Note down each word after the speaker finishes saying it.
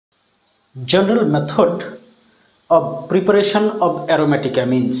General method of preparation of aromatic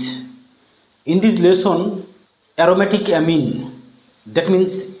amines. In this lesson, aromatic amine, that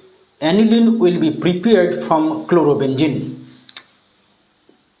means aniline, will be prepared from chlorobenzene.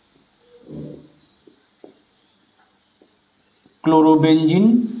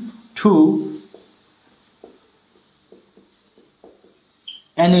 Chlorobenzene to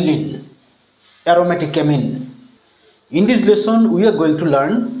aniline, aromatic amine. In this lesson, we are going to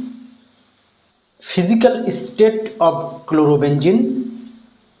learn physical state of chlorobenzene,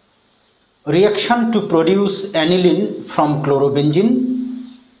 reaction to produce aniline from chlorobenzene,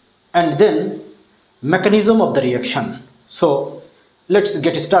 and then mechanism of the reaction. So let's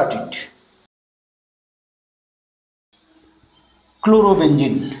get started.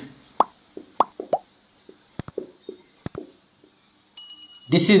 Chlorobenzene.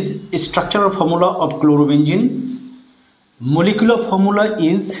 This is a structural formula of chlorobenzene. Molecular formula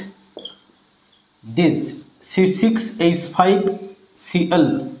is this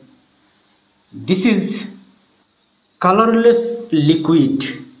C6H5Cl. This is colorless liquid.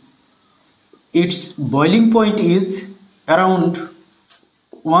 Its boiling point is around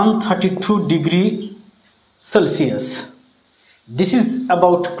 132 degrees Celsius. This is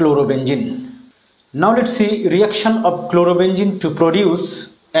about chlorobenzene. Now let's see reaction of chlorobenzene to produce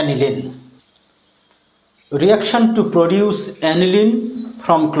aniline. Reaction to produce aniline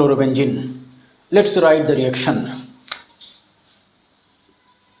from chlorobenzene. Let's write the reaction.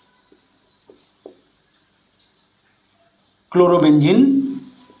 Chlorobenzene,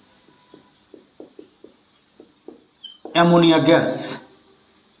 ammonia gas,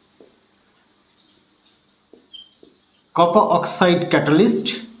 copper oxide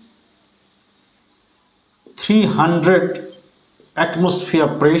catalyst, 300 atmosphere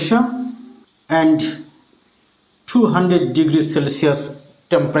pressure and 200 degrees Celsius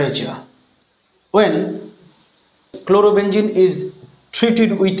temperature. When chlorobenzene is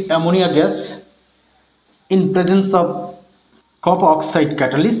treated with ammonia gas in presence of copper oxide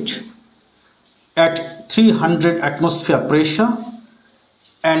catalyst at 300 atmosphere pressure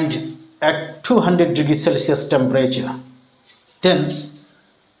and at 200 degrees Celsius temperature, then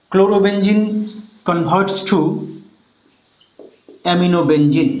chlorobenzene converts to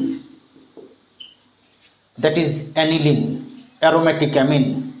aminobenzene, that is aniline, aromatic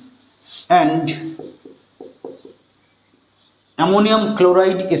amine, and ammonium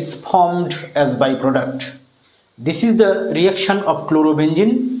chloride is formed as byproduct. This is the reaction of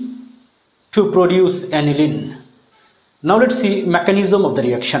chlorobenzene to produce aniline. Now let's see mechanism of the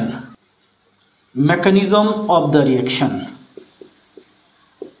reaction. Mechanism of the reaction.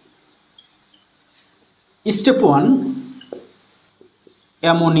 Step 1.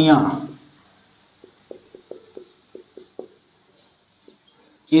 Ammonia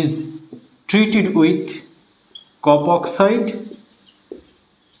is treated with copper oxide,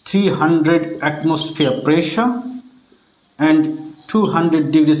 300 atmosphere pressure and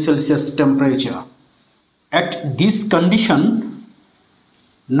 200 degrees Celsius temperature. At this condition,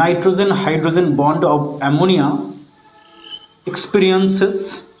 nitrogen-hydrogen bond of ammonia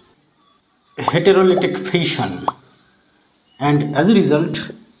experiences heterolytic fission, and as a result,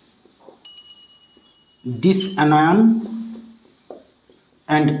 this anion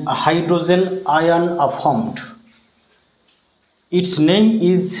and a hydrogen ion are formed. Its name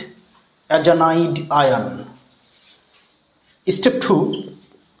is adenine ion. Step 2.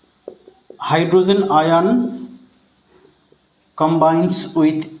 Hydrogen ion combines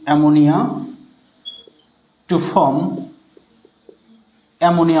with ammonia to form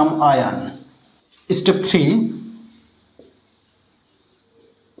ammonium ion. Step 3.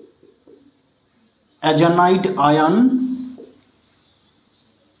 Adenine ion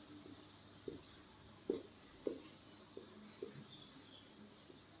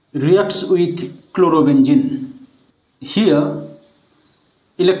reacts with chlorobenzene. Here,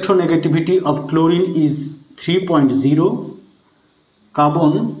 electronegativity of chlorine is 3.0,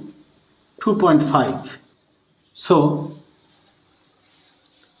 carbon 2.5. So,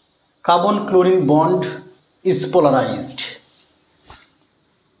 carbon-chlorine bond is polarized.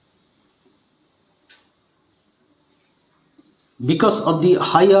 Because of the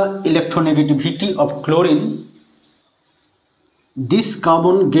higher electronegativity of chlorine, this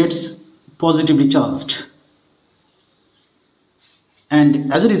carbon gets positively charged,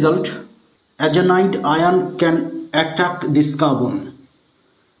 and as a result, adenine ion can attack this carbon,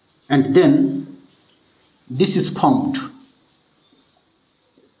 and then this is formed.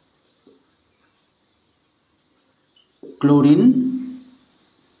 Chlorine,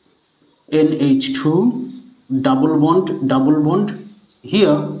 NH2, double bond.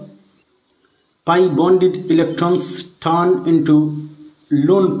 Here Pi bonded electrons turn into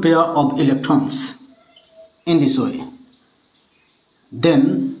lone pair of electrons in this way.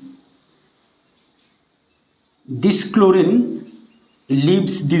 Then this chlorine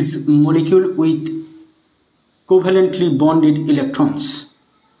leaves this molecule with covalently bonded electrons,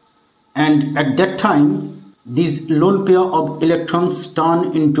 and at that time this lone pair of electrons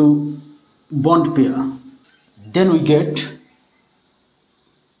turn into bond pair. Then we get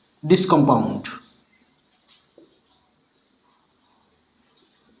this compound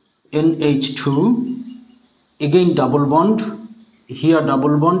NH2, again double bond, here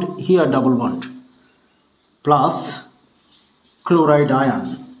double bond, here double bond, plus chloride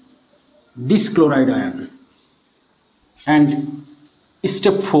ion, this chloride ion. And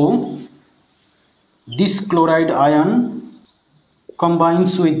step 4, this chloride ion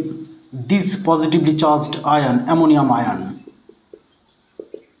combines with this positively charged ion, ammonium ion,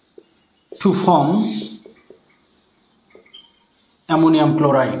 to form ammonium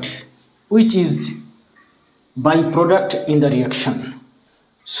chloride, which is byproduct in the reaction.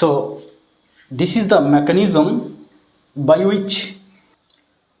 So this is the mechanism by which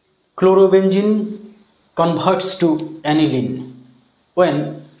chlorobenzene converts to aniline.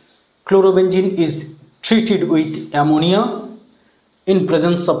 When chlorobenzene is treated with ammonia in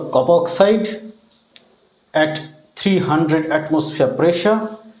presence of copper oxide at 300 atmosphere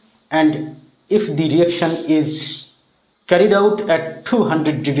pressure, and if the reaction is carried out at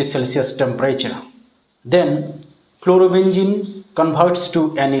 200 degrees Celsius temperature, then chlorobenzene converts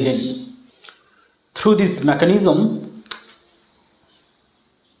to aniline. Through this mechanism,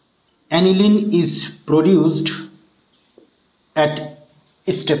 aniline is produced at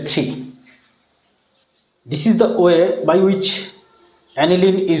step 3. This is the way by which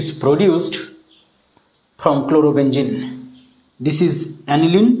aniline is produced from chlorobenzene. This is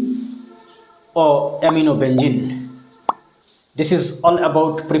aniline or aminobenzene. This is all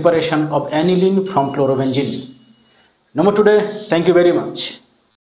about preparation of aniline from chlorobenzene. No more today. Thank you very much.